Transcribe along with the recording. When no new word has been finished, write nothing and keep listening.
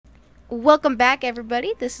Welcome back,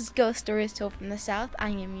 everybody. This is Ghost Stories Told from the South. I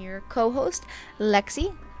am your co-host,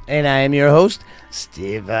 Lexi. And I am your host,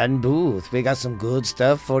 Stephen Booth. We got some good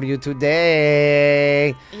stuff for you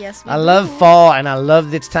today. Yes, I love fall, and I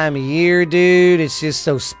love this time of year, dude. It's just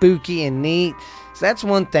so spooky and neat. So that's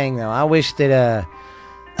one thing, though. I wish that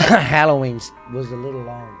Halloween was a little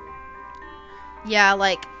longer. Yeah,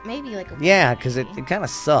 maybe a week. Yeah, because it kind of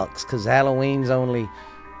sucks, because Halloween's only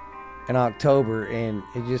in October, and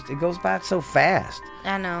it goes by so fast.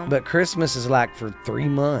 I know. But Christmas is like for 3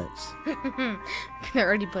 months. They're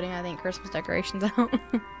already putting, I think, Christmas decorations out.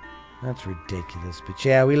 That's ridiculous. But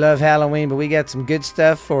yeah, we love Halloween, but we got some good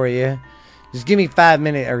stuff for you. Just give me 5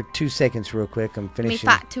 minutes or 2 seconds real quick. I'm finishing.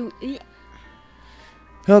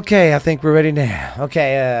 Okay, I think we're ready now.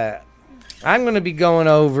 Okay, I'm going to be going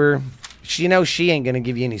over... she ain't going to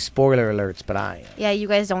give you any spoiler alerts, but I am. Yeah, you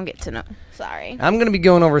guys don't get to know. Sorry. I'm going to be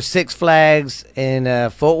going over Six Flags in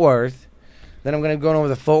Fort Worth. Then I'm going to be going over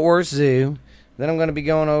the Fort Worth Zoo. Then I'm going to be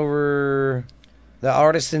going over the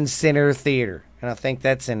Artisan Center Theater. And I think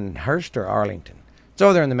that's in Hearst or Arlington. It's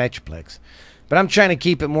over there in the Metroplex. But I'm trying to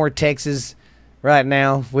keep it more Texas right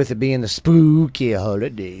now, with it being the spooky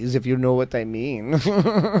holidays, if you know what I mean.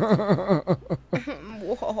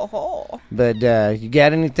 But you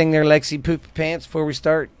got anything there, Lexi Poopy Pants, before we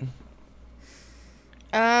start?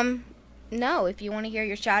 No. If you want to hear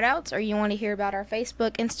your shout-outs or you want to hear about our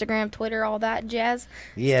Facebook, Instagram, Twitter, all that jazz,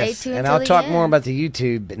 yes, stay tuned and till I'll talk the more end. about the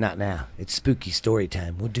YouTube, but not now. It's spooky story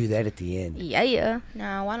time. We'll do that at the end. Yeah.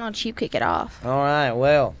 Now, why don't you kick it off? All right,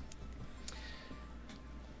 well,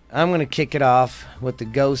 I'm going to kick it off with the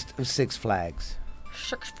ghost of Six Flags.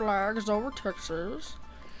 Six Flags over Texas.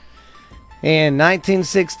 In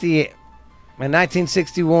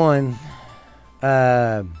 1961,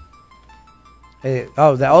 the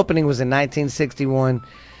opening was in 1961,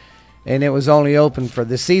 and it was only open for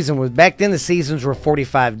the season was back then. The seasons were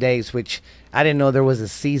 45 days, which I didn't know there was a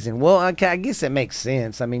season. Well, I guess it makes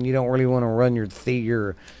sense. I mean, you don't really want to run your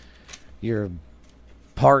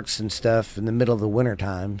parks and stuff in the middle of the winter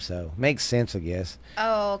time, so makes sense, I guess.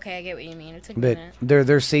 Oh, okay, I get what you mean. It took a But minute.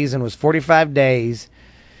 their season was 45 days,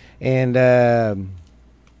 and in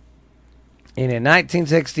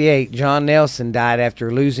 1968, John Nelson died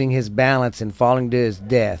after losing his balance and falling to his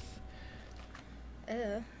death.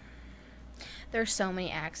 There's so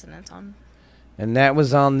many accidents on. And that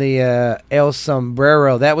was on the El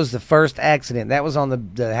Sombrero. That was the first accident. That was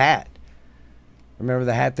on the hat. Remember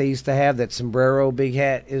the hat they used to have? That sombrero big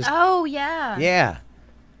hat? Oh, yeah. Yeah.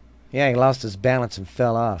 Yeah, he lost his balance and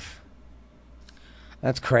fell off.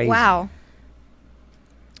 That's crazy. Wow.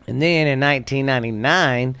 And then in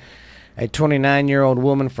 1999... a 29-year-old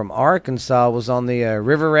woman from Arkansas was on the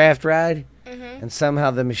river raft ride, and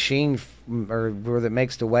somehow the machine, where that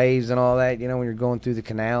makes the waves and all that, when you're going through the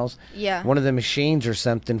canals, one of the machines or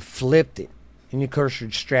something flipped it, and of course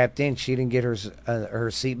you're strapped in. She didn't get her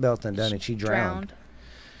seatbelt undone, and she drowned.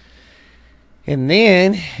 And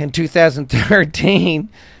then in 2013,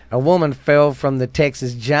 a woman fell from the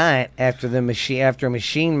Texas Giant after a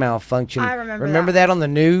machine malfunction. I remember that on the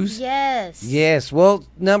news? Yes. Yes. Well,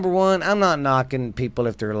 number one, I'm not knocking people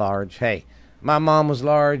if they're large. Hey, my mom was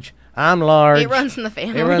large. I'm large. It runs in the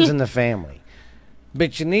family. It runs in the family.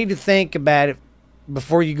 But you need to think about it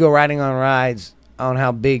before you go riding on rides on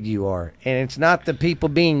how big you are. And it's not the people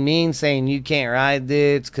being mean saying you can't ride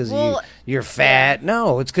this because you're fat. Yeah.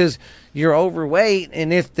 No, it's because you're overweight,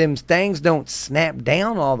 and if them things don't snap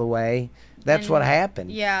down all the way, that's what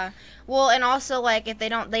happened. Yeah. Well, and also, if they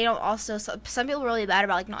don't also, some people are really bad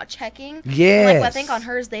about, not checking. Yes. I think on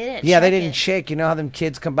hers, they didn't check. Yeah, they didn't check. You know how them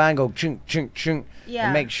kids come by and go chunk, chunk, chunk,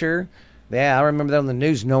 and make sure? Yeah, I remember that on the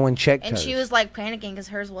news. No one checked and hers. she was, panicking because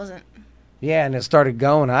hers wasn't. Yeah, and it started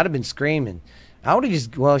going. I'd have been screaming. I would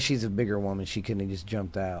have she's a bigger woman. She couldn't have just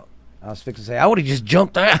jumped out. I was fixing to say, I would have just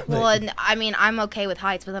jumped out. Well, I mean, I'm okay with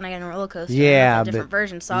heights, but then I get in a roller coaster. Yeah, and that's a different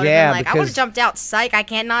version. So I would have been I would have jumped out. Psych, I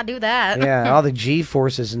can't not do that. Yeah, all the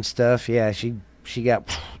G-forces and stuff. Yeah, she got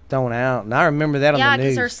thrown out. And I remember that on the news. Yeah,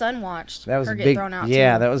 because her son watched that was her a get big, thrown out,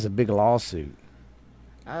 yeah, too. that was a big lawsuit.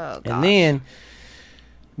 Oh, gosh. And then,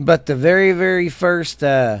 but the very, very first,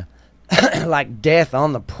 death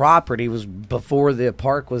on the property was before the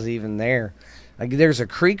park was even there. There's a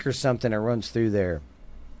creek or something that runs through there.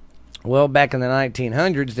 Well, back in the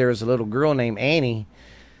 1900s, there was a little girl named Annie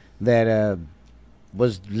that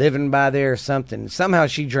was living by there or something. Somehow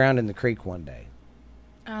she drowned in the creek one day.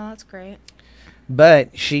 Oh, that's great.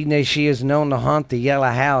 But she is known to haunt the yellow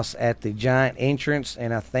house at the Giant entrance,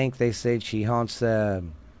 and I think they said she haunts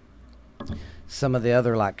some of the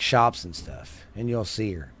other shops and stuff, and you'll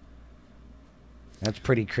see her. That's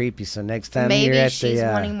pretty creepy. So next time Maybe you're at she's the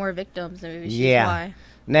wanting more victims. Maybe she's yeah. why.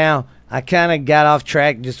 Now, I kind of got off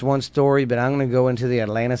track, just one story, but I'm going to go into the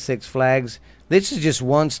Atlanta Six Flags. This is just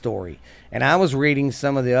one story. And I was reading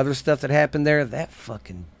some of the other stuff that happened there. That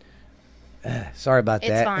fucking... sorry about It's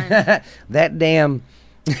that. fine. That damn...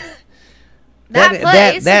 That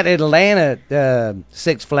place. that Atlanta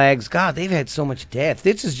Six Flags, God, they've had so much death.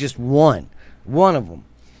 This is just one of them.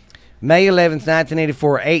 May 11th,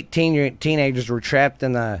 1984, 18 teenagers were trapped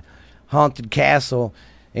in the haunted castle,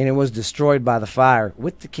 and it was destroyed by the fire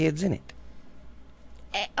with the kids in it.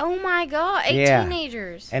 Oh my God, 8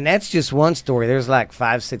 teenagers. And that's just one story. There's like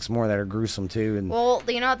 5, 6 more that are gruesome too. And well,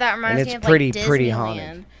 you know what that reminds me of? pretty Like pretty Disneyland.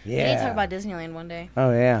 haunted. We need to talk about Disneyland one day.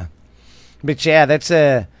 Oh yeah, but yeah, that's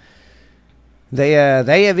they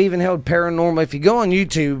have even held paranormal. If you go on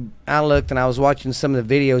YouTube, I looked and I was watching some of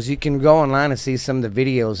the videos. You can go online and see some of the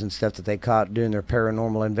videos and stuff that they caught doing their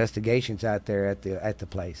paranormal investigations out there at the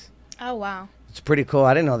place. Oh wow. It's pretty cool.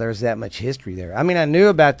 I didn't know there was that much history there. I mean, I knew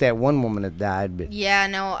about that one woman that died, but yeah,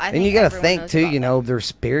 no, I think and you got to everyone think knows too. about You know, that. their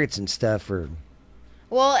spirits and stuff are.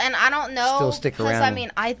 Well, and I don't know Still stick because around. I mean,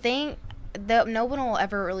 I think that no one will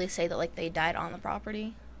ever really say that like they died on the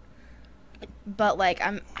property. But like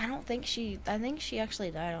I think she actually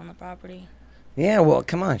died on the property. Yeah, well,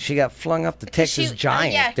 come on. She got flung off the Texas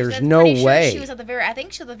Giant. Yeah, There's no way. She was at the very. I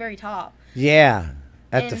think she was at the very top. Yeah,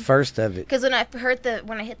 at the And- first of it. Because when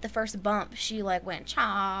I hit the first bump, she like went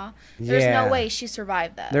cha. There's Yeah. no way she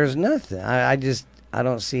survived that. There's nothing. I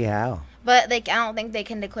don't see how. But I don't think they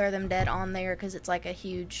can declare them dead on there because it's like a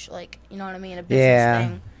huge, like, you know what I mean, a business Yeah.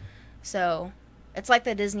 thing. So it's like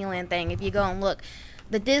the Disneyland thing. If you go and look,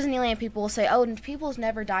 the Disneyland people will say, "Oh, people's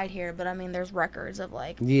never died here," but I mean, there's records of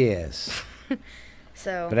like. Yes.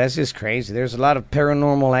 So. But that's just crazy. There's a lot of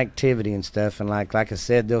paranormal activity and stuff, and like I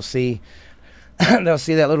said, they'll see that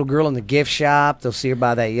little girl in the gift shop. They'll see her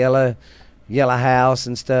by that yellow house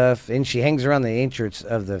and stuff, and she hangs around the entrance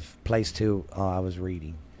of the place too. I was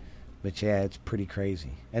reading, but yeah, it's pretty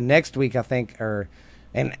crazy. And next week I think,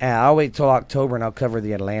 I'll wait till October and I'll cover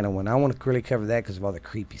the Atlanta one. I want to really cover that because of all the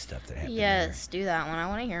creepy stuff that happened. Yes, do that one. I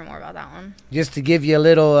want to hear more about that one. Just to give you a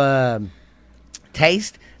little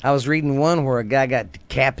taste, I was reading one where a guy got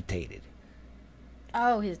decapitated.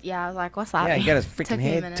 Oh, I was like, what's that? Yeah, he got his Took freaking me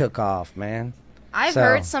a head minute. took off, man. I've So-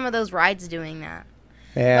 heard some of those rides doing that.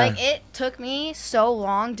 Yeah. Like, it took me so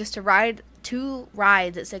long just to ride 2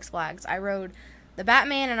 rides at Six Flags. I rode the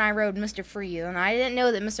Batman and I rode Mr. Freeze, and I didn't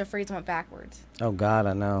know that Mr. Freeze went backwards. Oh, God,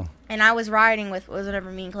 I know. And I was riding with,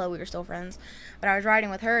 whenever me and Chloe were still friends, but I was riding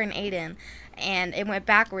with her and Aiden, and it went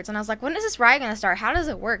backwards. And I was like, when is this ride going to start? How does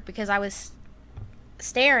it work? Because I was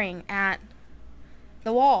staring at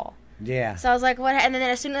the wall. Yeah. So I was like, what? And then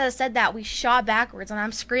as soon as I said that, we shot backwards, and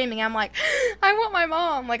I'm screaming. I'm like, I want my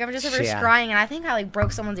mom. Like, I'm just over Yeah. crying, and I think I, like,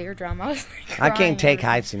 broke someone's eardrum. I was like, I crying can't take over it.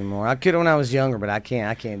 heights anymore. I could when I was younger, but I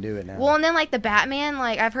can't do it now. Well, and then, like, the Batman,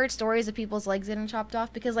 like, I've heard stories of people's legs getting chopped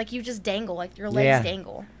off because, like, you just dangle. Like, your legs Yeah.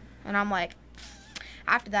 dangle. And I'm like,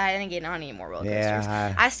 after that, I didn't get on any more roller coasters.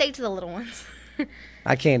 Yeah, I stayed to the little ones.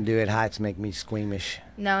 I can't do it. Heights make me squeamish.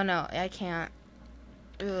 No, I can't.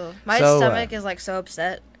 Ugh. My So, stomach is, like, so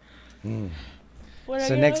upset.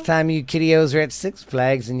 So next time you kiddios are at Six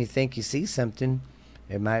Flags and you think you see something,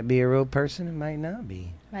 it might be a real person. It might not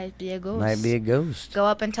be. Might be a ghost. Might be a ghost. Go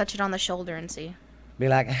up and touch it on the shoulder and see. Be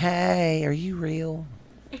like, hey, are you real?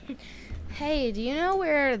 Hey, do you know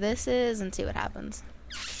where this is? And see what happens.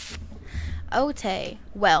 Okay,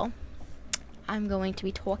 well, I'm going to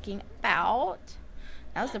be talking about...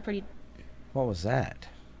 That was a pretty... What was that?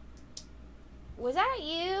 Was that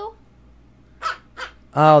you?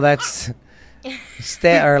 Oh, that's... or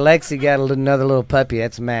Lexi got another little puppy.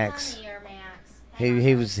 That's Max. Come here,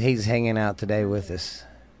 Max. He's hanging out today with us.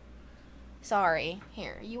 Sorry.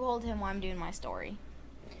 Here, you hold him while I'm doing my story.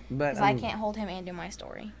 But Because I can't hold him and do my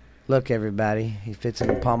story. Look, everybody, he fits in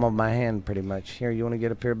the palm of my hand pretty much. Here, you want to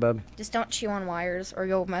get up here, bub? Just don't chew on wires or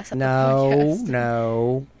you'll mess up the No, podcast.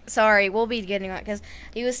 no. Sorry, we'll be getting on because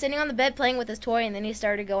he was sitting on the bed playing with his toy and then he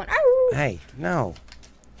started going, "Ow!" Hey, no.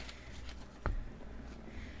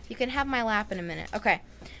 You can have my lap in a minute. Okay.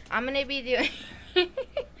 I'm going to be doing...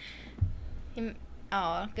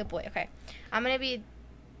 Oh, good boy. Okay. I'm going to be...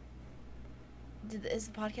 Is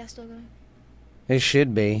the podcast still going? It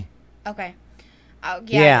should be. Okay. Oh,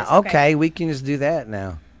 Yeah, it is. okay. We can just do that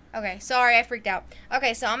now. Okay, sorry, I freaked out.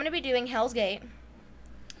 Okay, so I'm going to be doing Hell's Gate.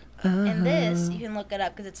 And this, you can look it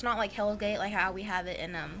up because it's not like Hell's Gate like how we have it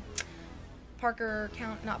in Parker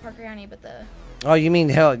County, not Parker County, but the... Oh, you mean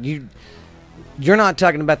hell? You You're not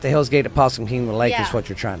talking about the Hell's Gate at Possum Kingdom Lake, Yeah. is what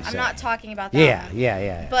you're trying to say. I'm not talking about that Yeah, one.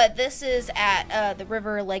 yeah. But this is at the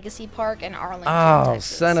River Legacy Park in Arlington, Oh,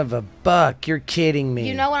 Texas. son of a buck! You're kidding me.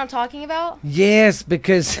 You know what I'm talking about? Yes,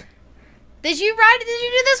 because Did you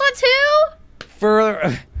do this one too?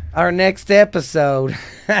 for our next episode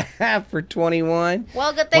for 21,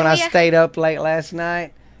 Well, good thing when I stayed up late last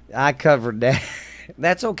night, I covered that.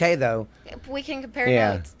 That's okay though. we can compare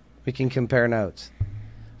Yeah. notes. We can compare notes.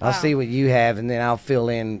 I'll Wow. see what you have, and then I'll fill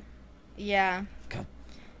in. Yeah.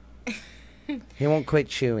 He won't quit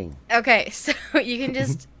chewing. Okay, so you can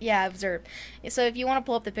just, observe. So if you want to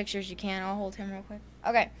pull up the pictures, you can. I'll hold him real quick.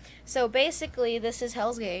 Okay, so basically, this is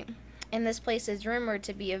Hell's Gate, and this place is rumored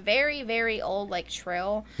to be a very, very old, like,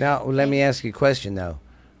 trail. Now, let me ask you a question, though.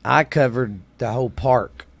 I covered the whole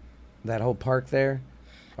park. That whole park there?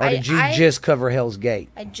 Or did you just cover Hell's Gate?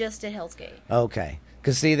 I just did Hell's Gate. Okay.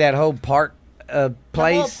 Because, see, that whole park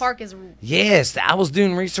place... The whole park is... Yes, I was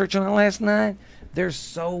doing research on it last night. There's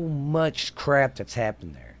so much crap that's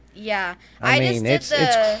happened there. Yeah. I just mean, did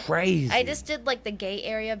it's crazy. I just did, like, the gate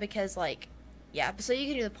area because, like... Yeah, so you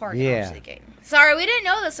can do the park and Yeah. obviously the gate. Sorry, we didn't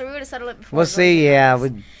know this, so we would have settled it before. Well, see, yeah.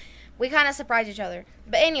 We kind of surprised each other.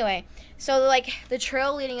 But anyway, so, like, the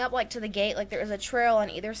trail leading up, like, to the gate, like, there is a trail on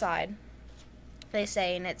either side, they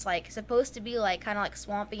say, and it's, like, supposed to be, like, kind of, like,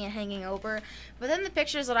 swampy and hanging over. But then the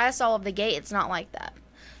pictures that I saw of the gate, it's not like that.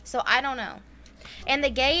 So, I don't know. And the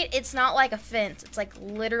gate, it's not like a fence. It's, like,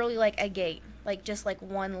 literally, like, a gate. Like, just, like,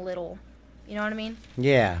 one little, you know what I mean?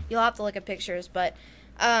 Yeah. You'll have to look at pictures, but,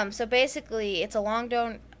 so basically, it's a long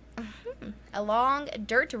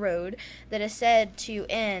dirt road that is said to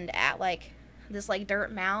end at, like, this, like,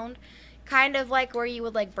 dirt mound, kind of like where you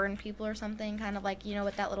would, like, burn people or something, kind of like, you know,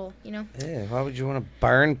 with that little, you know? Yeah, why would you want to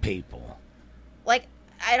burn people? Like,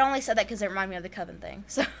 I'd only said that because it reminded me of the Coven thing,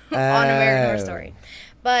 so, on American Horror Story.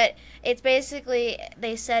 But it's basically,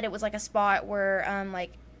 they said it was, like, a spot where,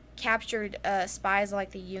 like, captured spies of,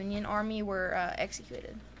 like, the Union Army were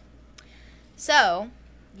executed. So,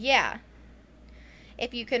 yeah.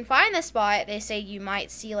 If you can find the spot, they say you might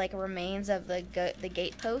see, like, remains of the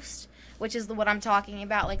gate post, which is what I'm talking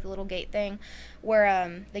about, like the little gate thing,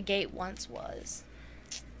 where the gate once was.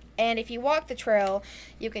 And if you walk the trail,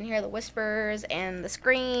 you can hear the whispers and the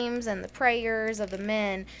screams and the prayers of the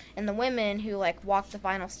men and the women who, like, walk the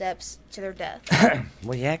final steps to their death.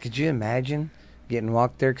 Well, yeah, could you imagine getting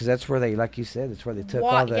walked there? Because that's where they, like you said, that's where they took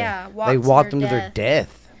Walk- all the... yeah, walk they to walked their them to their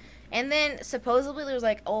death. And then supposedly there's,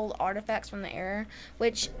 like, old artifacts from the era,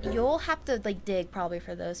 which you'll have to, like, dig probably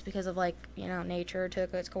for those because of, like, you know, nature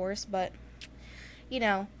took its course. But, you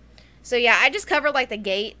know. So, yeah, I just covered, like, the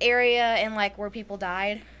gate area and, like, where people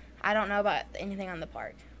died. I don't know about anything on the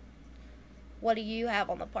park. What do you have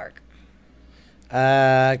on the park?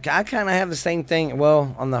 I kind of have the same thing.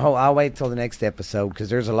 Well, on the whole, I'll wait till the next episode because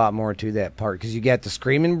there's a lot more to that part. Because you got the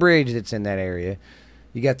Screaming Bridge that's in that area.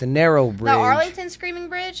 You got the Narrow Bridge. The Arlington Screaming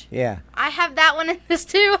Bridge? Yeah. I have that one in this,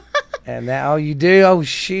 too. And that, oh, you do? Oh,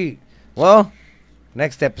 shoot. Well,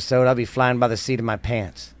 next episode, I'll be flying by the seat of my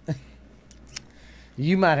pants.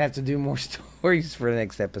 You might have to do more stories for the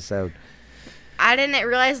next episode. I didn't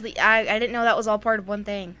realize I didn't know that was all part of one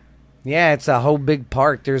thing. Yeah, it's a whole big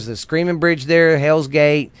park. There's the Screaming Bridge there, Hell's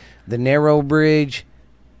Gate, the Narrow Bridge,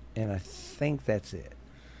 and I think that's it.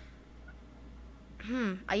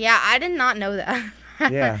 Yeah, I did not know that.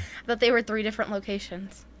 Yeah. But they were 3 different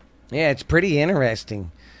locations. Yeah, it's pretty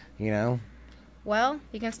interesting, you know. Well,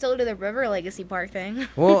 you can still do the River Legacy Park thing.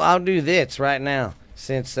 Well, I'll do this right now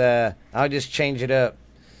since I'll just change it up.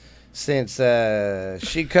 Since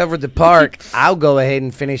she covered the park, I'll go ahead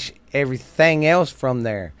and finish everything else from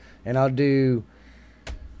there. And I'll do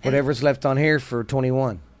whatever's left on here for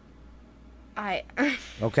 21.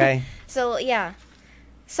 Okay? So, yeah.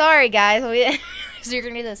 Sorry, guys. So you're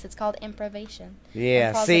going to do this. It's called improvisation.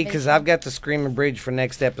 Yeah, see, because I've got the Screaming Bridge for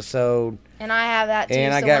next episode. And I have that, too.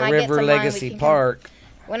 And so I got when River get to Legacy mine, Park.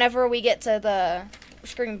 Whenever we get to the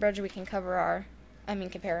Screaming Bridge, we can compare our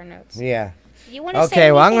notes. Yeah. You want to say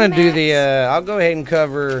Okay, well, I'm anything, going to do Max? I'll go ahead and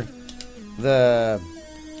cover the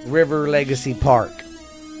River Legacy Park.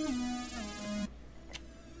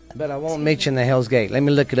 But I won't mention the Hell's Gate. Let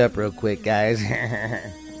me look it up real quick, guys.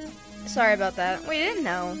 Sorry about that. We didn't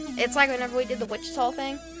know. It's like whenever we did the Wichita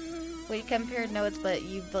thing. We compared notes, but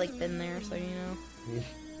you've, like, been there, so you know.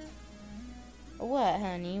 What,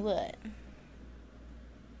 honey? What?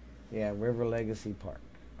 Yeah, River Legacy Park,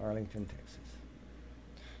 Arlington, Texas.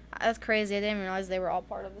 That's crazy. I didn't realize they were all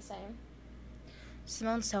part of the same.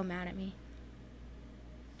 Simone's so mad at me.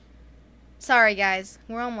 Sorry, guys.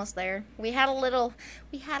 We're almost there. We had a little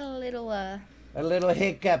A little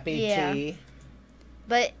hiccupy Yeah. tea.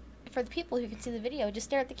 But for the people who can see the video, just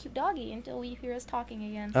stare at the cute doggy until you hear us talking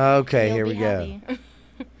again. Okay, You'll here be we go. happy.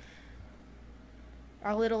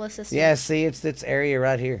 Our little assistant. Yeah, see, it's this area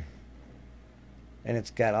right here. And it's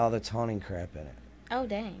got all this haunting crap in it. Oh,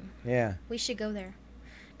 dang. Yeah. We should go there.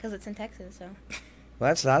 Because it's in Texas, so. Well,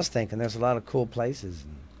 that's what I was thinking. There's a lot of cool places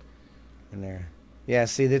in there. Yeah,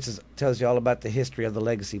 see, tells you all about the history of the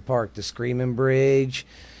Legacy Park. The Screaming Bridge,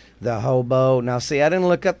 the Hobo. Now, see, I didn't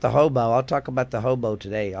look up the Hobo. I'll talk about the Hobo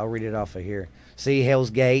today. I'll read it off of here. See, Hell's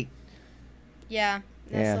Gate. Yeah,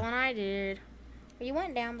 that's Yeah. the one I did. You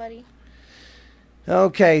went down, buddy.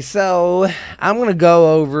 Okay, so I'm going to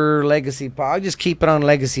go over Legacy Park. I'll just keep it on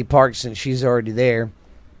Legacy Park since she's already there.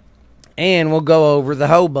 And we'll go over the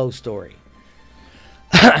Hobo story.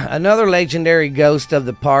 Another legendary ghost of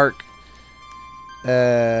the park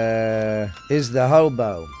is the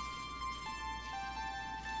Hobo.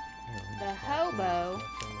 The Hobo?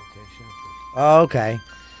 Oh, okay.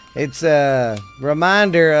 It's a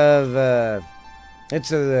reminder of...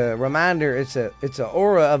 It's a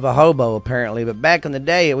aura of a hobo apparently, but back in the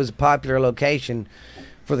day it was a popular location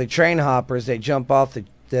for the train hoppers that jump off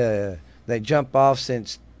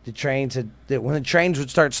since the trains when the trains would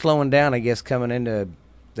start slowing down, I guess, coming into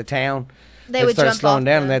the town. They would start jump slowing off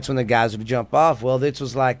down, and that's when the guys would jump off. Well, this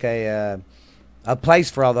was like a place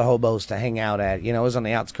for all the hobos to hang out at. You know, it was on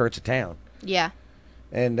the outskirts of town. Yeah.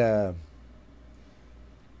 And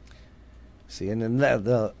see, and then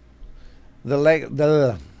the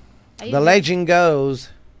legend goes,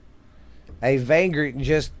 a vagrant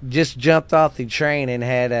just jumped off the train and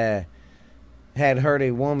had heard a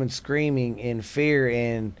woman screaming in fear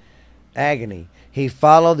and agony. He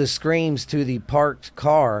followed the screams to the parked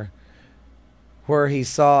car, where he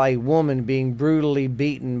saw a woman being brutally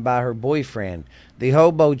beaten by her boyfriend. The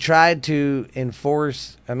hobo tried to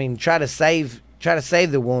save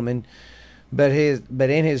the woman. But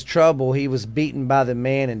in his trouble, he was beaten by the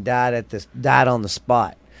man and died on the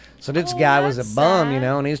spot. So this guy was a bum, sad. you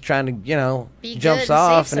know, and he's trying to, you know, Be jumps good and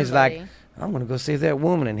off save and he's like, somebody. I'm gonna go save that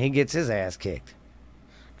woman, and he gets his ass kicked.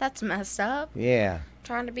 That's messed up. Yeah.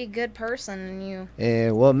 Trying to be a good person and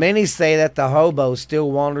you. Well, many say that the hobo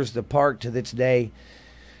still wanders the park to this day.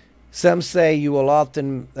 Some say you will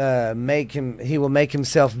often he will make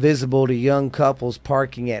himself visible to young couples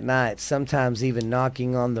parking at night, sometimes even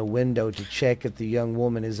knocking on the window to check if the young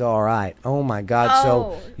woman is all right. Oh my God. Oh.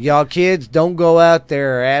 So y'all kids, don't go out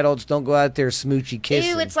there, or adults, don't go out there smoochy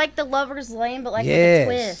kissing. Ew, it's like the Lover's Lane, but like Yes.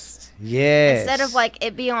 with a twist. Yes. Instead of like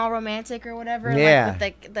it being all romantic or whatever, Yeah.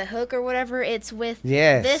 like with the hook or whatever, it's with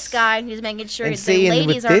Yes. this guy who's making sure And the see, and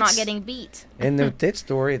ladies with are not this- getting beat. And with that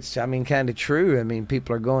story, it's, kind of true. I mean,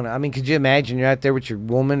 people are going, could you imagine you're out there with your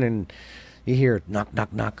woman and you hear knock,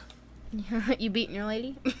 knock, knock? You beating your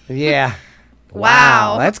lady? Yeah.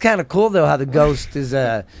 Wow. That's kind of cool, though, how the ghost is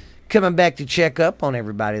coming back to check up on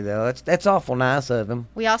everybody, though. That's awful nice of him.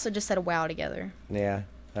 We also just said wow together. Yeah,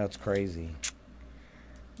 that's crazy.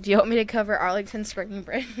 Do you want me to cover Arlington Screaming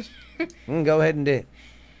Bridge? Go ahead and do it.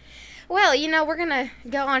 Well, we're going to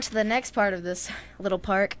go on to the next part of this little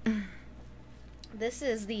park. This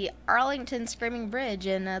is the Arlington Screaming Bridge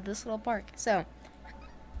in this little park. So,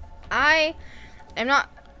 I am not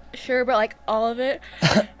sure about, like, all of it.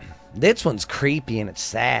 This one's creepy and it's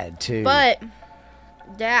sad, too. But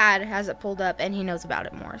Dad has it pulled up and he knows about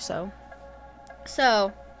it more.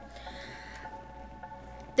 So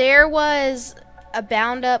there was a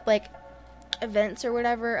bound up, like, events or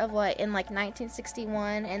whatever of, like, in, like,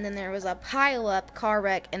 1961. And then there was a pile-up car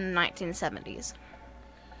wreck in the 1970s.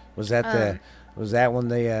 Was that when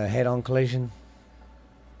the head-on collision?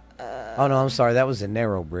 Oh, no, I'm sorry. That was the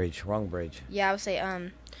narrow bridge. Wrong bridge. Yeah, I would say,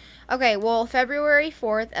 okay, well, February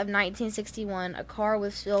 4th of 1961, a car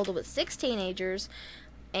was filled with 6 teenagers,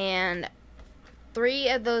 and 3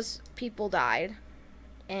 of those people died,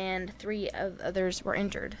 and 3 of others were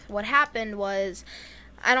injured. What happened was,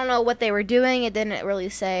 I don't know what they were doing. It didn't really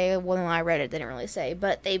say. When I read it, it didn't really say.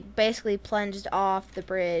 But they basically plunged off the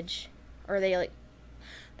bridge, or they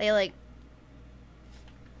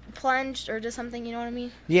plunged or just something. You know what I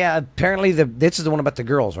mean? Yeah, apparently this is the one about the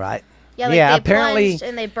girls, right? Yeah, they apparently, plunged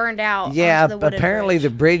and they burned out. Yeah, onto the wooden apparently bridge. the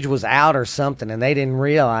bridge was out or something, and they didn't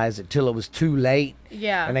realize it till it was too late.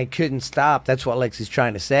 Yeah. And they couldn't stop. That's what Lexi's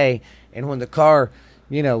trying to say. And when the car,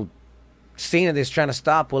 seeing this trying to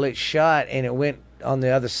stop, well, it shot and it went on the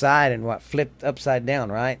other side and flipped upside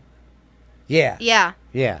down, right? Yeah. Yeah.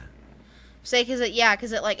 Yeah. Say, because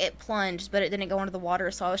it plunged, but it didn't go into the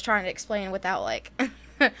water. So I was trying to explain without, like,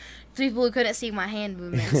 people who couldn't see my hand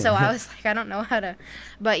movement. So I was like, I don't know how to.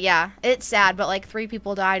 But yeah, it's sad. But like 3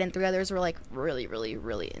 people died and 3 others were like really, really,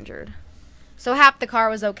 really injured. So half the car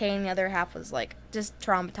was okay, and the other half was like just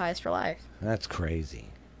traumatized for life. That's crazy.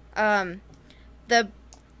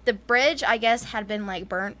 The bridge, I guess, had been like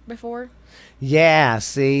burnt before. Yeah,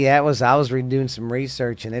 see, I was doing some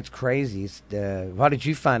research, and it's crazy. How did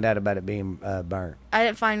you find out about it being burnt? I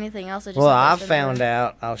didn't find anything else. Well, I found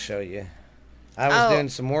out. I'll show you. I was doing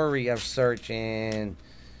some more research, and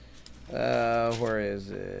where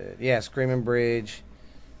is it? Yeah, Screaming Bridge.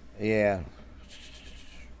 Yeah.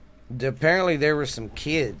 Apparently, there were some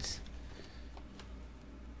kids.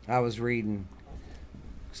 I was reading.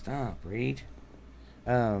 Stop, read.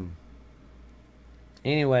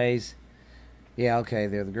 Anyways, yeah, okay,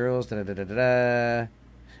 they're the girls. Da, da, da, da, da.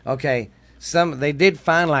 Okay, they did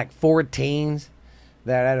find like 4 teens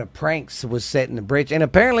that at a prank was set in the bridge, and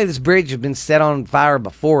apparently this bridge had been set on fire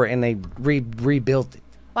before, and they rebuilt it.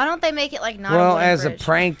 Why don't they make it like not? Well, as a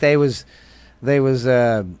prank, they was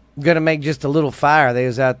gonna make just a little fire. They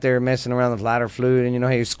was out there messing around with lighter fluid, and you know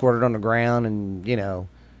how you squirt it on the ground, and you know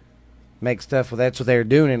make stuff. Well, that's what they were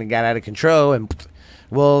doing, and it got out of control. And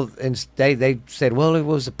they said, well, it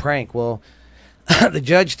was a prank. Well, the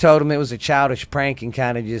judge told them it was a childish prank, and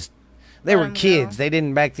kind of just they were kids. They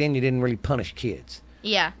didn't back then. You didn't really punish kids.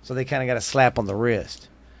 Yeah. So they kind of got a slap on the wrist.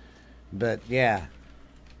 But yeah.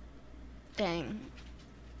 Dang.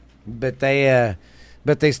 But they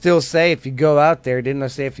still say if you go out there, didn't they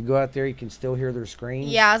say if you go out there you can still hear their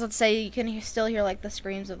screams? Yeah, I was about to say you can still hear like the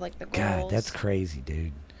screams of like the girls. God, that's crazy,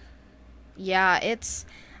 dude. Yeah, it's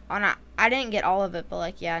I didn't get all of it, but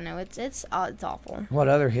like yeah, no, it's awful. What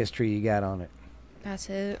other history you got on it? That's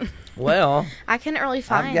it. Well, I couldn't really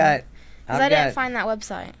find I didn't find that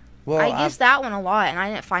website. Well, I used that one a lot, and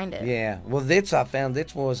I didn't find it. Yeah. Well, I found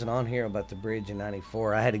this wasn't on here about the bridge in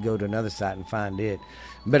 '94. I had to go to another site and find it.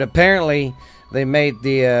 But apparently, they made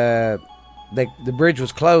the bridge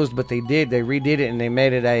was closed, but they redid it, and they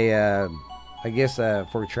made it I guess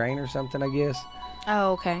for a train or something, I guess.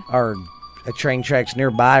 Oh, okay. Or a train tracks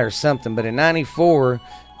nearby or something. But in '94,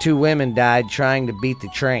 2 women died trying to beat the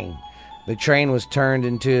train. The train was turned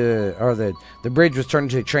into, or the bridge was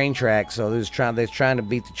turned into a train track, so they was trying to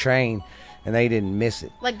beat the train, and they didn't miss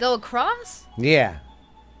it. Like go across? Yeah.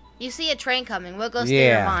 You see a train coming. What goes through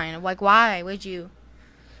your mind? Like, why would you?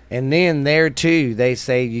 And then there, too, they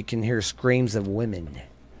say you can hear screams of women.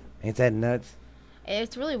 Ain't that nuts?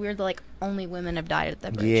 It's really weird that, like, only women have died at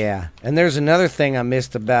that bridge. Yeah. And there's another thing I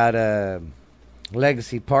missed about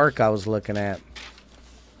Legacy Park I was looking at.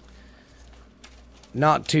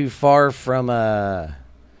 Not too far from the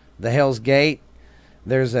Hell's Gate,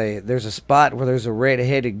 there's a spot where there's a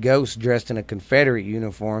red-headed ghost dressed in a Confederate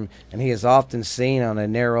uniform, and he is often seen on a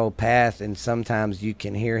narrow path, and sometimes you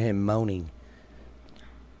can hear him moaning.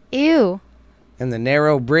 Ew. And the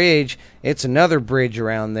narrow bridge, it's another bridge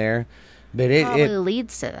around there, but it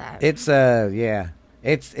leads to that. It's yeah.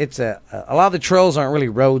 It's a lot of the trails aren't really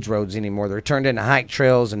roads anymore. They're turned into hike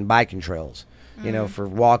trails and biking trails, you know, for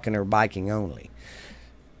walking or biking only.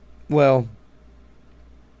 Well,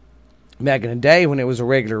 back in the day when it was a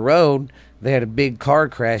regular road, they had a big car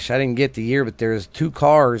crash. I didn't get the year, but there was 2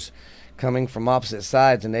 cars coming from opposite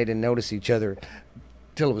sides, and they didn't notice each other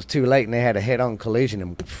till it was too late, and they had a head-on collision.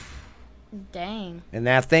 And dang. And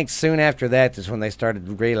I think soon after that is when they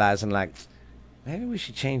started realizing, like, maybe we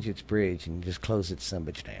should change its bridge and just close its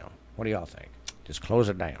sumbitch down. What do y'all think? Just close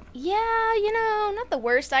it down. Yeah, not the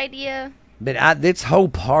worst idea. But this whole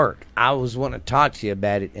park, I was wanting to talk to you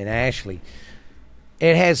about it, and Ashley,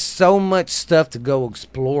 it has so much stuff to go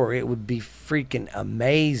explore. It would be freaking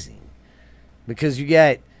amazing. Because you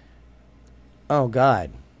got, oh God,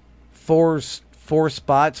 four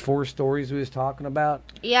spots, 4 stories we was talking about.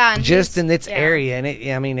 Yeah. And just in this area. And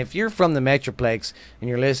I mean, if you're from the Metroplex and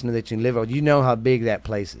you're listening to that, you live on, you know how big that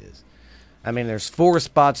place is. I mean, there's 4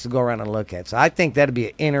 spots to go around and look at. So I think that'd be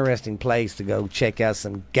an interesting place to go check out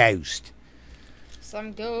some ghosts.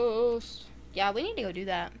 Some ghosts. Yeah, we need to go do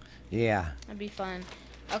that. Yeah. That'd be fun.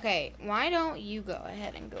 Okay, why don't you go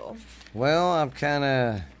ahead and go? Well, I'm kind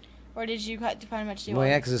of... Or did you find much to do? Well,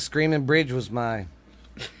 yeah, because the Screaming Bridge was my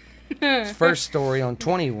first story on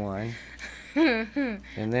 21. And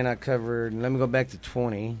then I covered... Let me go back to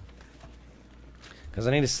 20. Because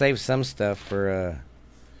I need to save some stuff for...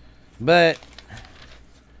 But...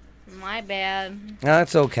 My bad. No,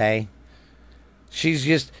 it's okay. She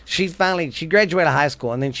graduated high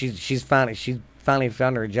school, and then she finally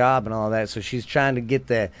found her job and all that, so she's trying to get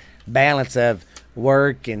the balance of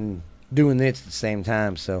work and doing this at the same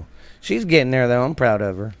time, so she's getting there, though. I'm proud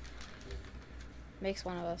of her. Makes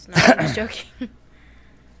one of us. No, I'm just joking.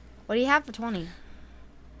 What do you have for 20?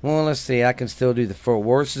 Well, let's see. I can still do the Fort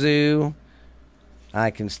Worth Zoo.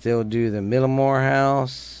 I can still do the Millimore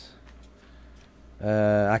House.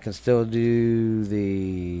 I can still do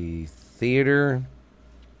the theater,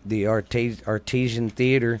 the Artesian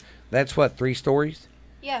Theater. That's what, 3 stories?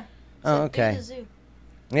 Yeah. Oh, So okay. do the zoo.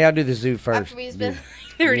 Yeah, I'll do the zoo first. After we spent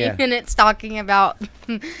 30 minutes talking about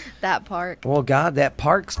that park. Well, God, that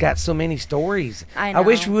park's got so many stories. I know. I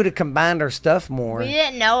wish we would have combined our stuff more. We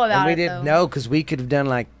didn't know about and we it, didn't though. know because we could have done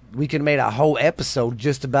we could have made a whole episode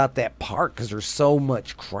just about that park because there's so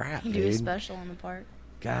much crap, You dude. do a special in the park.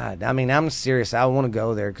 God, I mean, I'm serious. I want to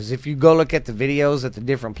go there because if you go look at the videos at the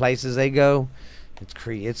different places they go,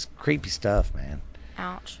 it's creepy stuff, man.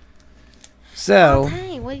 Ouch. So,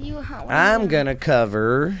 Dang, what you I'm going to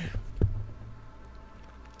cover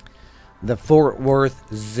the Fort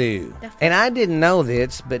Worth Zoo. And I didn't know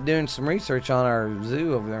this, but doing some research on our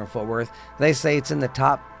zoo over there in Fort Worth, they say it's in the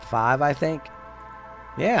top 5, I think.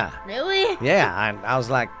 Yeah. Really? Yeah. I was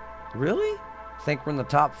like, really? I think we're in the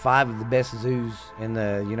top 5 of the best zoos in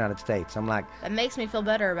the United States. I'm like, That makes me feel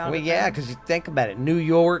better about well, it. yeah, though. because you think about it. New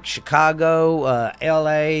York, Chicago,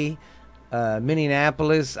 L.A.,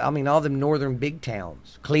 Minneapolis. I mean, all them northern big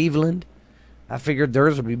towns. Cleveland. I figured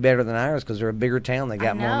theirs would be better than ours because they're a bigger town. They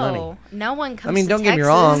got more money. No one comes I mean, to don't get me Texas.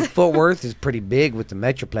 wrong. Fort Worth is pretty big with the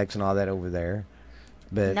Metroplex and all that over there.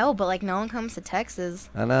 But No, but like no one comes to Texas.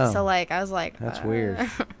 I know. So like I was like, That's weird.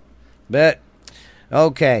 But,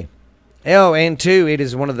 okay. Oh, and 2, it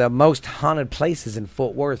is one of the most haunted places in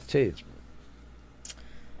Fort Worth, too.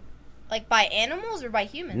 Like by animals or by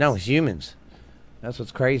humans? No, humans. That's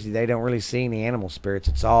what's crazy. They don't really see any animal spirits.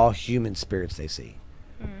 It's all human spirits they see.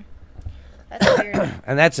 That's weird.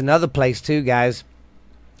 And that's another place, too, guys.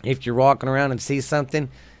 If you're walking around and see something,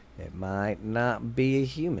 it might not be a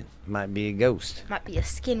human. It might be a ghost. Might be a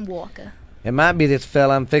skinwalker. It might be this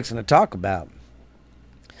fella I'm fixing to talk about.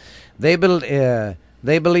 They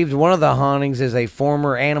believed one of the hauntings is a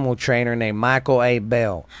former animal trainer named Michael A.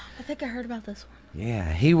 Bell. I think I heard about this one.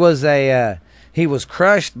 Yeah, he was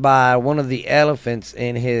crushed by one of the elephants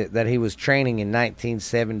that he was training in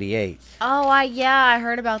 1978. Oh, I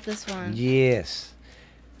heard about this one. Yes.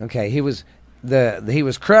 Okay, he was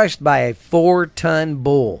crushed by a 4-ton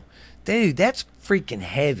bull. Dude, that's freaking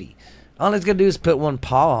heavy. All it's gonna do is put one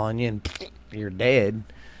paw on you and you're dead.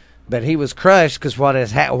 But he was crushed because what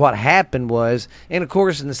happened was, and of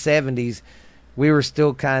course in the 70s, they were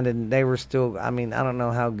still, I mean, I don't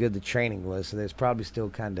know how good the training was, so they was probably still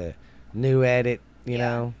kind of new at it, you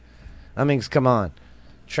know? I mean, come on.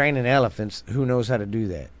 Training elephants, who knows how to do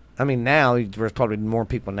that? I mean, now, there's probably more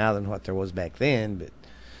people now than what there was back then, but...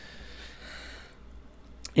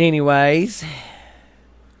 Anyways.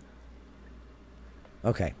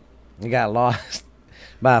 Okay. He got lost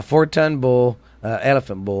by a 4-ton bull,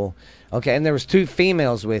 elephant bull. Okay, and there was 2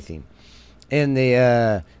 females with him. And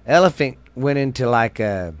the elephant went into like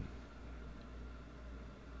a...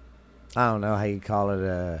 I don't know how you call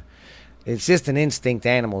it. It's just an instinct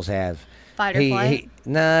animals have. Fight or flight?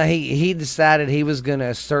 He decided he was going to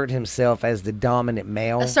assert himself as the dominant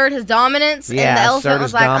male. Assert his dominance? Yeah, and the elephant assert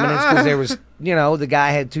was his like, dominance because there was, the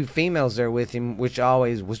guy had 2 females there with him, which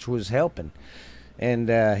was helping.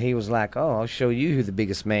 And he was like, oh, I'll show you who the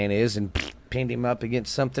biggest man is, and pinned him up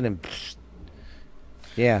against something, and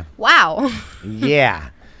yeah. Wow. Yeah.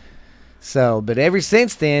 So, but ever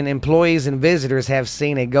since then, employees and visitors have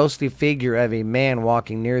seen a ghostly figure of a man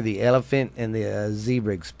walking near the elephant and the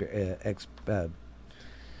zebra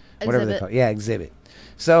whatever they call it. Yeah, exhibit.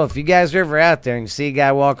 So, if you guys are ever out there and you see a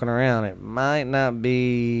guy walking around, it might not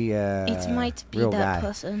be it might be real that guy.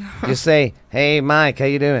 person. Just say, hey, Mike, how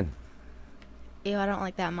you doing? Ew, I don't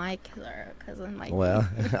like that Mike, our cousin Mike. Well,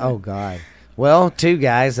 oh, God. Well, 2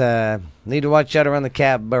 guys need to watch out around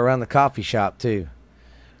the coffee shop, too.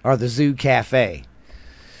 Or the zoo cafe.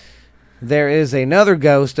 There is another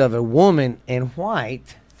ghost of a woman in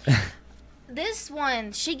white. This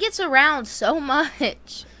one, she gets around so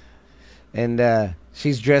much. And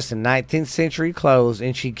she's dressed in 19th century clothes,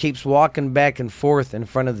 and she keeps walking back and forth in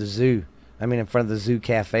front of the zoo. I mean, in front of the zoo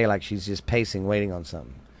cafe, like she's just pacing, waiting on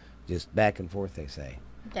something. Just back and forth, they say.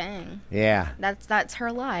 Dang. Yeah. That's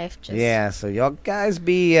her life. Just... Yeah, so y'all guys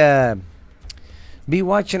be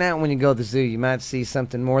watching out when you go to the zoo. You might see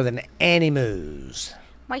something more than animals.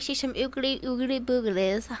 Might see some oogly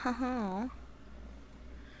booglies.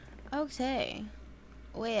 Okay.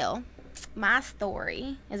 Well, my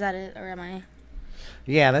story. Is that it, or am I?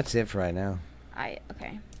 Yeah, that's it for right now.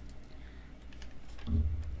 Okay.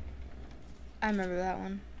 I remember that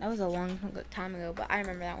one. That was a long time ago, but I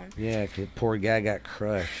remember that one. Yeah, 'cause poor guy got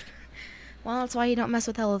crushed. Well, that's why you don't mess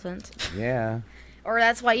with elephants. Yeah. Or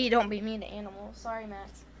that's why you don't be mean to animals. Sorry,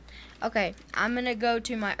 Max. Okay, I'm going to go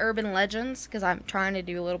to my urban legends, because I'm trying to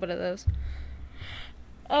do a little bit of those.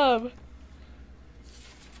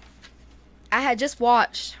 I had just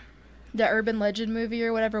watched the Urban Legend movie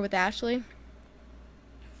or whatever with Ashley.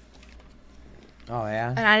 Oh, yeah?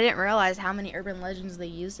 And I didn't realize how many urban legends they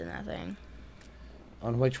used in that thing.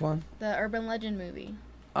 On which one? The Urban Legend movie.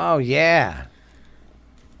 Oh, yeah.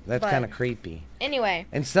 That's But- kind of creepy. Anyway,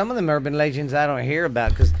 And some of them urban legends I don't hear about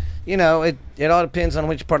because, you know, it all depends on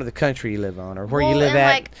which part of the country you live on or where you Well, live and,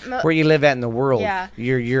 at, like, where you live at in the world. Yeah.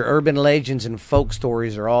 Your urban legends and folk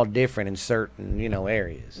stories are all different in certain, you know,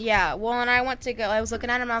 areas. yeah, well, and I was looking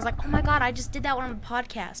at him and I was like, oh my god, I just did that one on the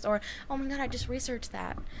podcast. Or, oh my god, I just researched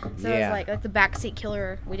that. So it Yeah. was like the Backseat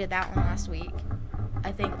Killer, we did that one last week.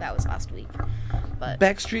 I think that was last week. But,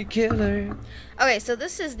 Backstreet Killer. okay, so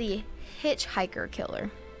this is the Hitchhiker Killer.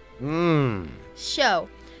 So,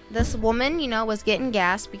 this woman, was getting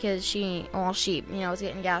gas because she was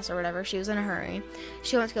getting gas or whatever. She was in a hurry.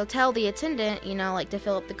 She went to go tell the attendant, to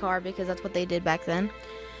fill up the car because that's what they did back then.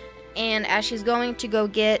 And as she's going to go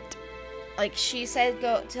get, she said,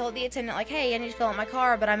 go tell the attendant, hey, I need to fill up my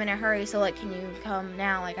car, but I'm in a hurry, so, can you come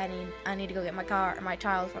now? I need to go get my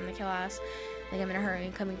child from the class. I'm in a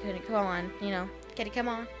hurry. Come on, Kitty, come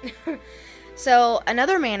on. So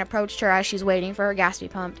another man approached her as she's waiting for her gas to be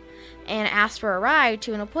pumped and asked for a ride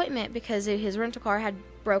to an appointment because his rental car had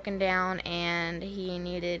broken down and he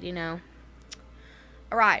needed, a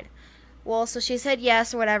ride. Well, so she said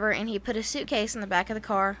yes or whatever, and he put a suitcase in the back of the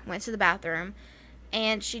car, went to the bathroom,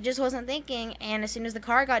 and she just wasn't thinking, and as soon as the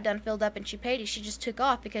car got done filled up and she paid it, she just took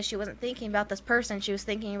off because she wasn't thinking about this person. She was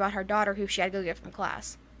thinking about her daughter who she had to go get from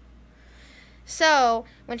class. So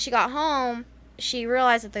when she got home, she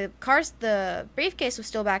realized that the briefcase was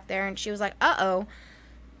still back there, and she was like, uh-oh.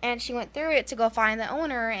 And she went through it to go find the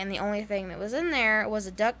owner, and the only thing that was in there was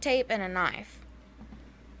a duct tape and a knife.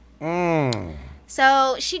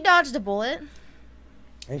 So she dodged a bullet.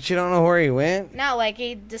 And she don't know where he went? No,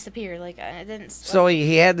 he disappeared. It didn't... So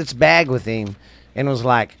he had this bag with him and was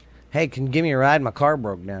like, hey, can you give me a ride? My car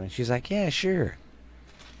broke down. And she's like, yeah, sure.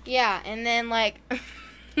 Yeah, and then,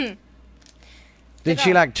 Did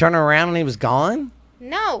she, turn around and he was gone?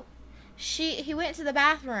 No. He went to the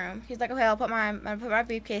bathroom. He's like, okay, I'll put my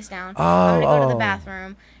briefcase down. I'm gonna go to the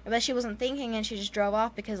bathroom. But she wasn't thinking, and she just drove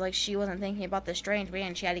off because she wasn't thinking about this strange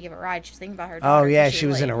man. She had to give it a ride. She was thinking about her daughter. Oh yeah, she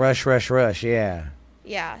was in a rush. Yeah.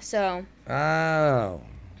 Yeah. So. Oh.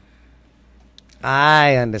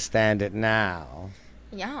 I understand it now.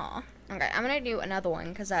 Yeah. Okay, I'm gonna do another one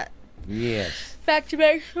because that. Yes. Back to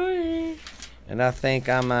back story. And I think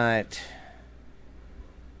I might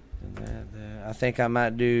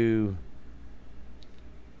do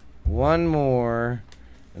one more,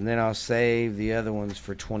 and then I'll save the other ones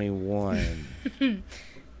for 21.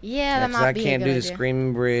 Yeah, that might be a good I can't do the idea.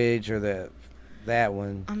 Screaming Bridge or that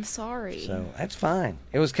one. I'm sorry. So that's fine.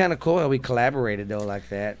 It was kind of cool how we collaborated though like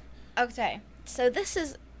that. Okay, so this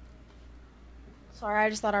is. Sorry, I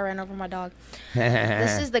just thought I ran over my dog.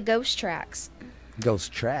 This is the Ghost Tracks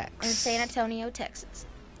Ghost Tracks. in San Antonio, Texas.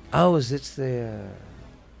 Oh, is this the?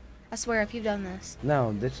 I swear, if you've done this.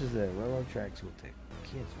 No, this is the railroad tracks with the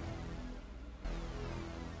kids.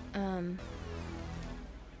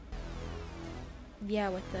 Yeah,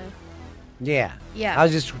 with the. Yeah. Yeah. I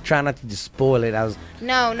was just trying not to just spoil it.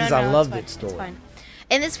 No, 'cause I it's loved fine. that story. It's fine.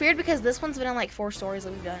 And it's weird because this one's been in 4 stories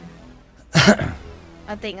that we've done.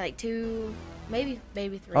 I think 2, maybe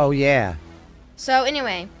 3. Oh yeah. So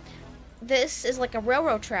anyway, this is a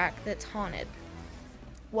railroad track that's haunted.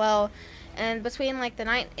 Well, and between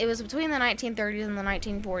it was between the 1930s and the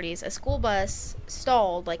 1940s, a school bus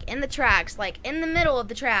stalled in the tracks, in the middle of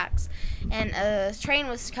the tracks, and a train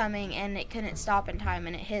was coming and it couldn't stop in time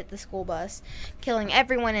and it hit the school bus, killing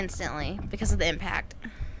everyone instantly because of the impact.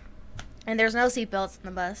 And there's no seatbelts in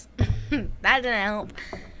the bus. That didn't help.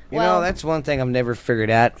 You know, that's one thing I've never figured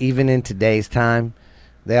out, even in today's time.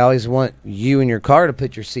 They always want you in your car to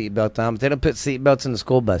put your seatbelt on, but they don't put seatbelts in the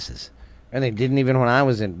school buses. And they didn't even when I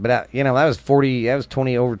was in. But, that was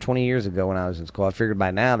over 20 years ago when I was in school. I figured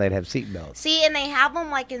by now they'd have seatbelts. See, and they have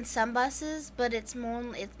them, in some buses, but it's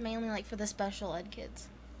mainly, for the special ed kids.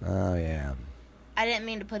 Oh, yeah. I didn't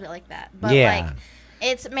mean to put it like that. But, Yeah.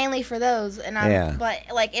 it's mainly for those. And Yeah. But,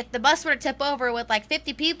 if the bus were to tip over with,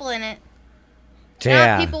 50 people in it,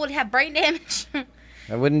 Yeah. people would have brain damage.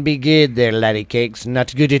 That wouldn't be good there, laddie cakes.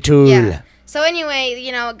 Not good at all. Yeah. So anyway,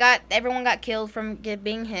 everyone got killed from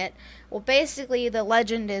being hit. Well, basically, the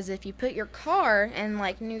legend is if you put your car in,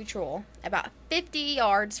 neutral, about 50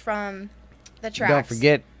 yards from the tracks. Don't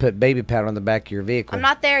forget, put baby powder on the back of your vehicle. I'm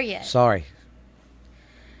not there yet. Sorry.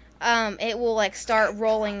 It will, start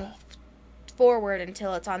rolling forward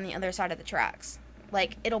until it's on the other side of the tracks.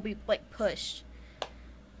 It'll be, pushed.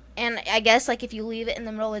 And I guess, if you leave it in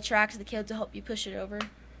the middle of the tracks, the kids will help you push it over.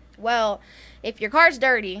 Well, if your car's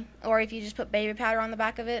dirty, or if you just put baby powder on the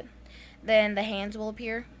back of it, then the hands will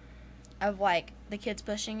appear of, like, the kids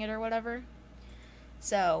pushing it or whatever.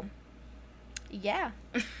 So, yeah.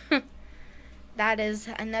 That is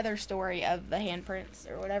another story of the handprints,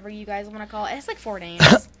 or whatever you guys want to call it. It's like 4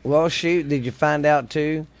 names. Well, shoot, did you find out,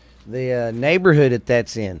 too? The neighborhood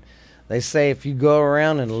that's in. They say if you go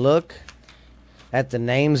around and look at the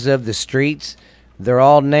names of the streets, they're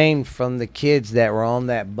all named from the kids that were on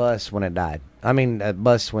that bus when it died. I mean, that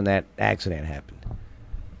bus when that accident happened.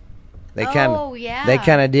 They yeah. They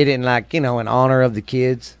kind of did it in, like, in honor of the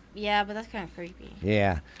kids. Yeah, but that's kind of creepy.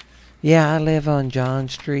 Yeah. Yeah, I live on John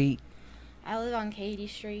Street. I live on Katy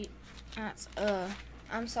Street. That's,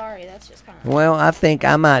 I'm sorry, that's just kind of... Well, I think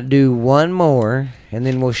I might do one more, and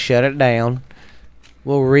then we'll shut it down.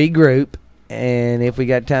 We'll regroup, and if we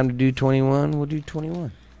got time to do 21, we'll do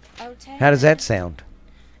 21. Okay. How does that sound?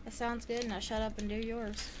 That sounds good. Now shut up and do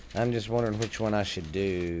yours. I'm just wondering which one I should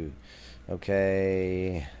do.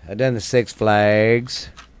 Okay. I done the Six Flags.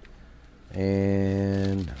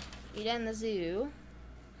 And You done the zoo.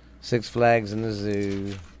 Six Flags and the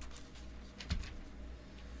zoo.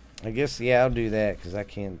 I guess, yeah, I'll do that because I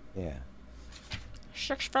can't, yeah.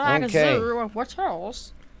 Six Flags Okay. Zoo. What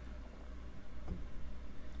else?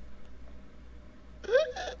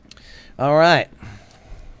 All right.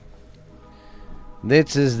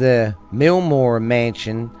 This is the Millmore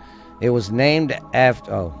Mansion. It was named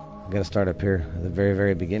after... Oh, I got to start up here at the very,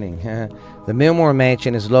 very beginning. The Millmore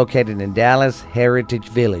Mansion is located in Dallas Heritage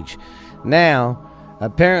Village. Now,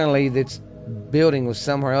 apparently this building was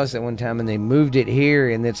somewhere else at one time, and they moved it here,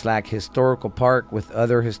 and it's like historical park with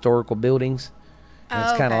other historical buildings. And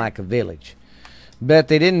it's kind of like a village. But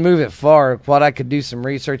they didn't move it far. What I could do some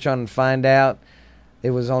research on and find out,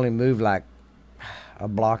 it was only moved like a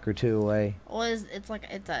block or two away. Well, it's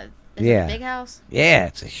a big house? Yeah,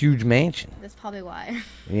 it's a huge mansion. That's probably why.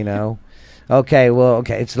 Okay,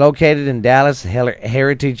 it's located in Dallas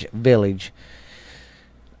Heritage Village.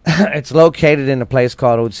 It's located in a place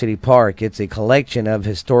called Old City Park. It's a collection of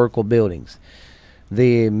historical buildings.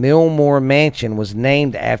 The Millmore Mansion was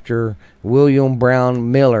named after William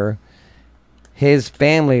Brown Miller. His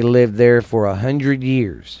family lived there for 100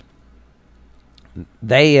 years.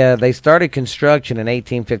 They started construction in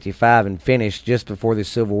 1855 and finished just before the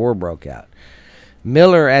Civil War broke out.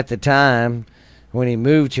 Miller, at the time when he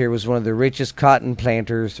moved here, was one of the richest cotton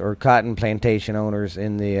planters or cotton plantation owners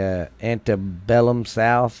in the antebellum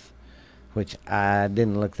South, which I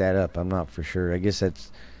didn't look that up. I'm not for sure. I guess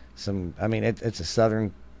that's it's a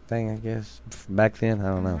Southern thing, I guess, back then. I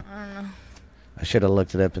don't know. I should have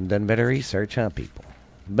looked it up and done better research, huh, people?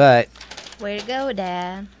 But way to go,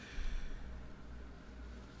 Dad.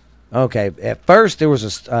 Okay, at first there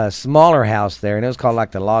was a smaller house there, and it was called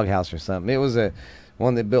like the log house or something. It was a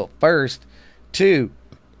one that built first to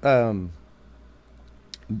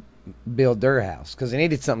build their house because they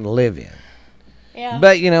needed something to live in. Yeah.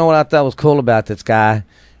 But you know what I thought was cool about this guy?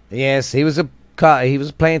 Yes, he was a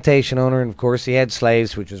plantation owner, and of course he had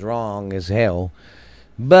slaves, which was wrong as hell.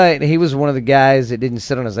 But he was one of the guys that didn't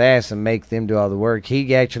sit on his ass and make them do all the work.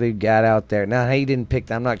 He actually got out there. Now, he didn't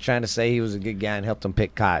pick... I'm not trying to say he was a good guy and helped them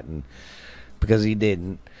pick cotton, because he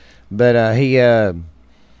didn't. But he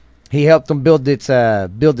helped them build its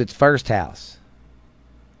first house.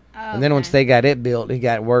 And then once they got it built, he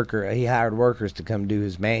hired workers to come do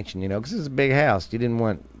his mansion, because it's a big house.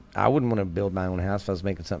 I wouldn't want to build my own house if I was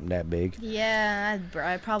making something that big. Yeah,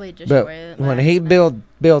 I'd probably destroy it. When he built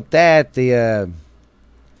that,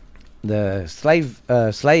 the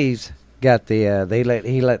slaves got they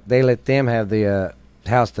let them have the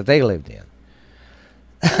house that they lived in.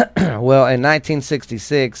 Well, in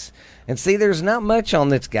 1966, and see, there's not much on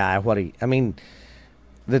this guy.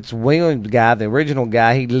 That's William guy, the original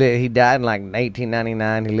guy. He died in like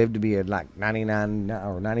 1899. He lived to be like 99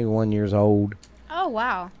 or 91 years old. Oh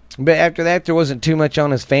wow! But after that, there wasn't too much on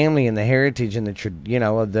his family and the heritage and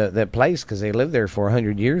of that place, because they lived there for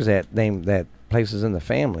 100 years. That place is in the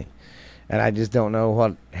family. And I just don't know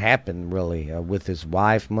what happened, really, with his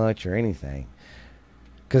wife much or anything.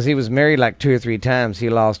 Because he was married like 2 or 3 times. He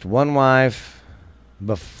lost one wife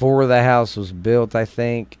before the house was built, I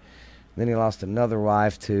think. Then he lost another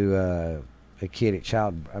wife to a kid at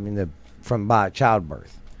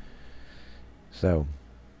childbirth. So,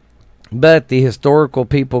 but the historical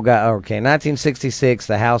people in 1966,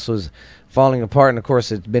 the house was falling apart, and of course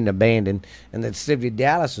it's been abandoned, and the city of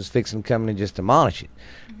Dallas was fixing to come in and just demolish it.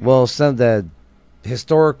 Well, some of the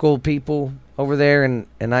historical people over there in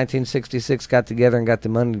 1966 got together and got the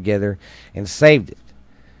money together and saved it.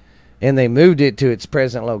 And they moved it to its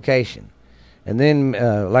present location. And then,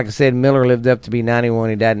 like I said, Miller lived up to be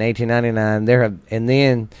 91. He died in 1899. And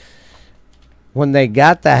then when they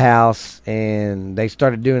got the house and they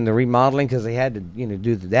started doing the remodeling, because they had to,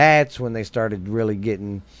 do that's when they started really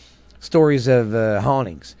getting stories of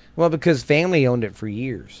hauntings. Well, because family owned it for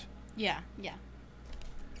years. Yeah.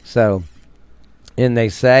 So, and they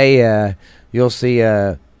say you'll see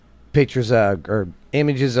pictures or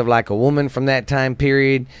images of like a woman from that time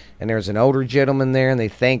period, and there's an older gentleman there, and they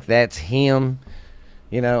think that's him,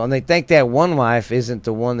 and they think that one wife isn't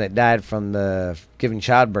the one that died from the giving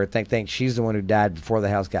childbirth. They think she's the one who died before the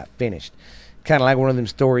house got finished. Kind of like one of them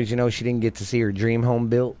stories, she didn't get to see her dream home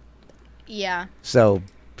built. Yeah. So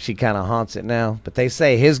she kind of haunts it now. But they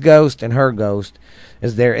say his ghost and her ghost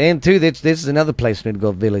is there. And too, this is another place we need to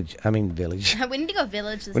go village. We need to go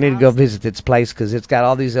village We need to go visit this place because it's got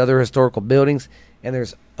all these other historical buildings. And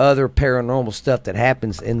there's other paranormal stuff that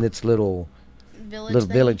happens in this little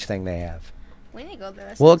village thing they have. We need to go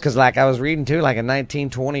there. Well, because like I was reading too, like in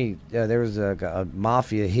 1920, there was a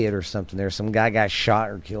mafia hit or something there. Some guy got shot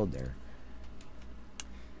or killed there.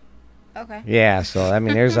 Okay. Yeah, so I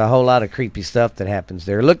mean, there's a whole lot of creepy stuff that happens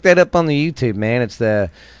there. Look that up on the YouTube, man. It's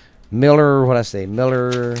the Miller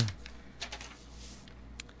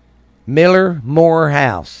Moore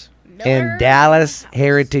House in Dallas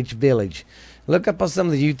Heritage Village. Look up on some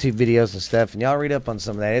of the YouTube videos and stuff, and y'all read up on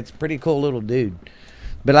some of that. It's a pretty cool little dude.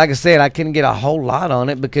 But like I said, I couldn't get a whole lot on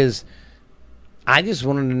it because I just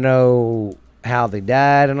wanted to know how they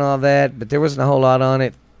died and all that, but there wasn't a whole lot on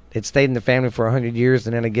it. It stayed in the family for 100 years,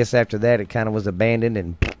 and then I guess after that it kind of was abandoned,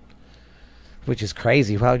 and which is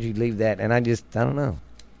crazy. Why would you leave that? And I don't know.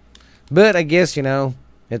 But I guess,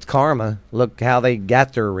 it's karma. Look how they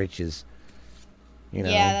got their riches.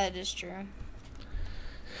 Yeah, that is true.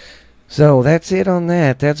 So that's it on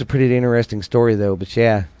that. That's a pretty interesting story, though. But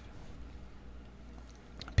yeah,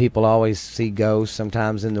 people always see ghosts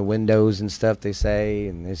sometimes in the windows and stuff, they say,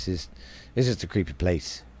 and it's just a creepy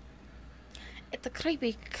place. It's a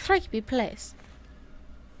creepy place.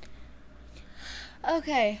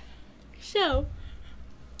 Okay, so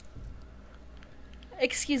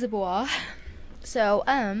excusez-moi. So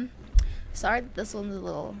sorry that this one's a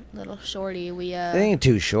little shorty. It ain't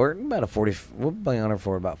too short. About 40. We'll be on her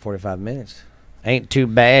for about 45 minutes. Ain't too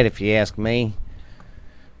bad if you ask me.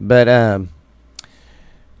 But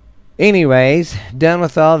anyways, done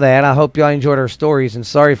with all that. I hope y'all enjoyed our stories, and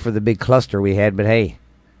sorry for the big cluster we had, but hey,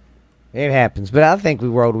 it happens. But I think we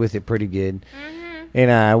rolled with it pretty good. Mm-hmm.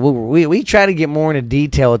 And we try to get more into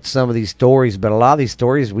detail with some of these stories, but a lot of these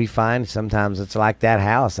stories we find sometimes it's like that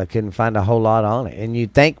house. I couldn't find a whole lot on it. And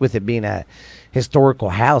you'd think with it being a historical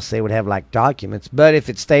house, they would have like documents. But if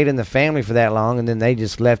it stayed in the family for that long and then they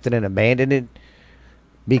just left it and abandoned it,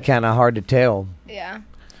 be kind of hard to tell. Yeah.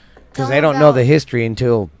 Because they don't know the history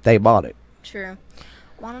until they bought it. True.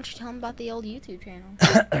 Why don't you tell them about the old YouTube channel?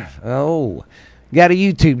 Oh, got a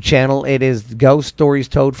YouTube channel. It is Ghost Stories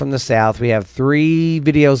Told from the South. We have 3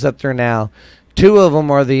 videos up there now. 2 of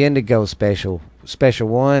them are the Indigo special. Special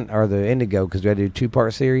 1 are the Indigo because we had to do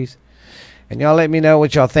 2-part series. And y'all let me know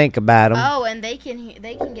what y'all think about them. Oh, and they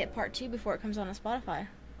can get part 2 before it comes on Spotify.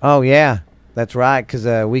 Oh, yeah. That's right,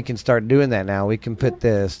 because we can start doing that now. We can put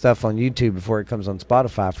the stuff on YouTube before it comes on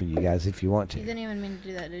Spotify for you guys if you want to. You didn't even mean to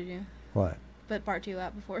do that, did you? What? Put part 2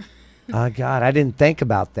 out before. Oh, God, I didn't think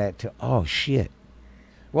about that. Oh, shit.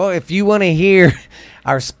 Well, if you want to hear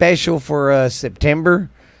our special for September,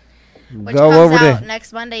 which go comes over out to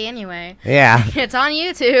next Monday anyway. Yeah. It's on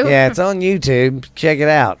YouTube. Yeah, it's on YouTube. Check it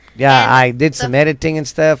out. Yeah, and I did some editing and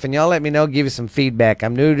stuff, and y'all let me know, give you some feedback.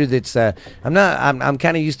 I'm new to this. I'm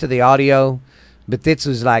kind of used to the audio, but this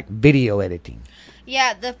was like video editing.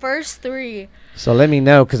 Yeah, the first 3. So let me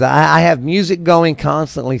know, because I have music going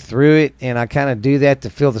constantly through it, and I kind of do that to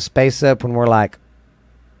fill the space up when we're like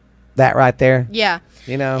that right there. Yeah.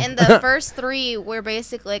 And the first 3 were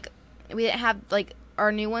basically like we didn't have like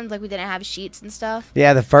our new ones, like we didn't have sheets and stuff.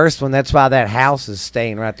 Yeah, the first one, that's why that house is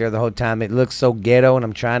staying right there the whole time. It looks so ghetto, and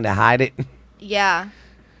I'm trying to hide it. Yeah.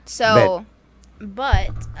 So, but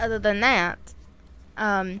other than that,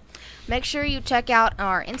 make sure you check out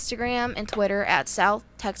our Instagram and Twitter at South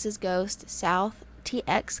Texas Ghost, South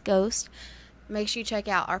TX Ghost. Make sure you check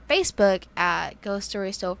out our Facebook at Ghost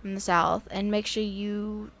Stories Told from the South. And make sure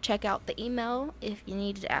you check out the email if you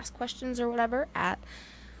need to ask questions or whatever at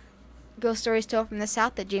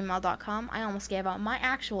ghoststoriestoldfromthesouth@gmail.com. I almost gave out my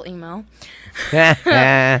actual email.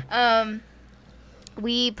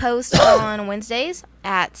 We post on Wednesdays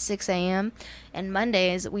at 6 a.m. and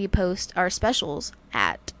Mondays we post our specials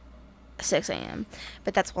at 6 a.m.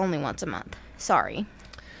 But that's only once a month. Sorry.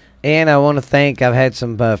 And I want to thank, I've had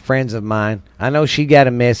some friends of mine. I know she got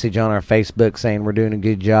a message on our Facebook saying we're doing a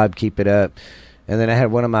good job, keep it up. And then I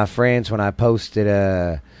had one of my friends when I posted,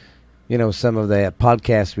 some of the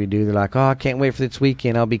podcasts we do. They're like, oh, I can't wait for this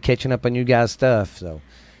weekend. I'll be catching up on you guys' stuff. So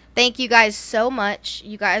thank you guys so much.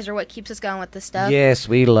 You guys are what keeps us going with this stuff. yes,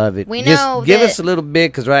 we love it. We Just know give that- us a little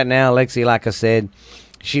bit, because right now, Lexi, like I said,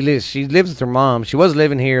 she lives with her mom. She was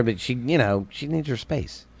living here, but she needs her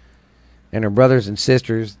space. And her brothers and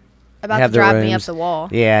sisters About have to their drive me up rooms. the wall.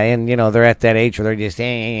 Yeah, and they're at that age where they're just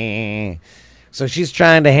So she's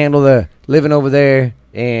trying to handle the living over there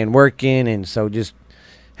and working, and so just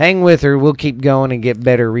hang with her. We'll keep going and get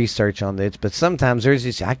better research on this. But sometimes there's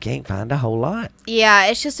just, I can't find a whole lot. Yeah,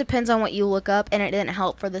 it just depends on what you look up, and it didn't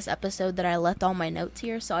help for this episode that I left all my notes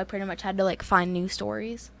here, so I pretty much had to find new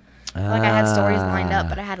stories. I had stories lined up,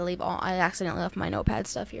 but I had to leave I accidentally left my notepad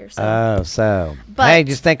stuff here. So. But hey,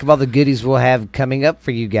 just think of all the goodies we'll have coming up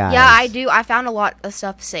for you guys. yeah, I do. I found a lot of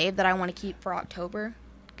stuff saved that I want to keep for October.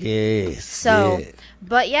 Yes. So, yes.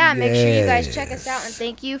 but yeah, make sure you guys check us out, and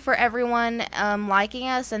thank you for everyone liking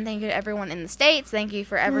us, and thank you to everyone in the States. Thank you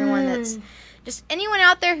for everyone that's just anyone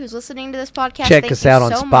out there who's listening to this podcast. Check thank us you out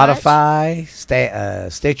on so much.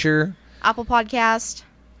 Spotify, Stitcher, Apple Podcast,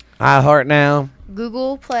 iHeart Now.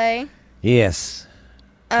 Google Play. Yes.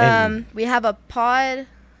 We have a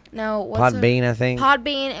Podbean, I think.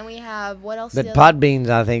 Podbean, and we have what else? But Podbeans,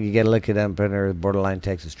 I think you got to look it up under Borderline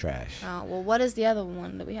Texas Trash. Oh, well, what is the other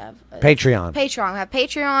one that we have? Patreon. Patreon. We have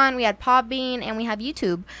Patreon, we had Podbean, and we have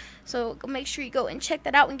YouTube. So make sure you go and check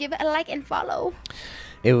that out and give it a like and follow.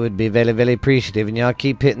 It would be very, very appreciative. And y'all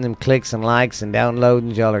keep hitting them clicks and likes and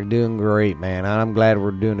downloading. Y'all are doing great, man. I'm glad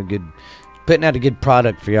we're putting out a good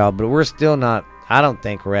product for y'all. But we're still not, I don't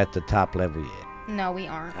think we're at the top level yet. No, we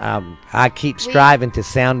aren't. I keep striving to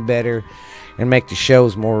sound better and make the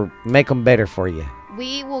shows make them better for you.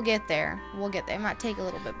 We will get there. We'll get there. It might take a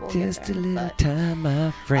little bit, but Just we'll a get there. little time,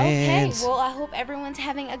 my friends. Okay, well, I hope everyone's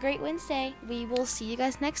having a great Wednesday. We will see you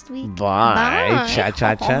guys next week. Bye.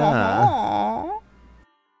 Cha-cha-cha.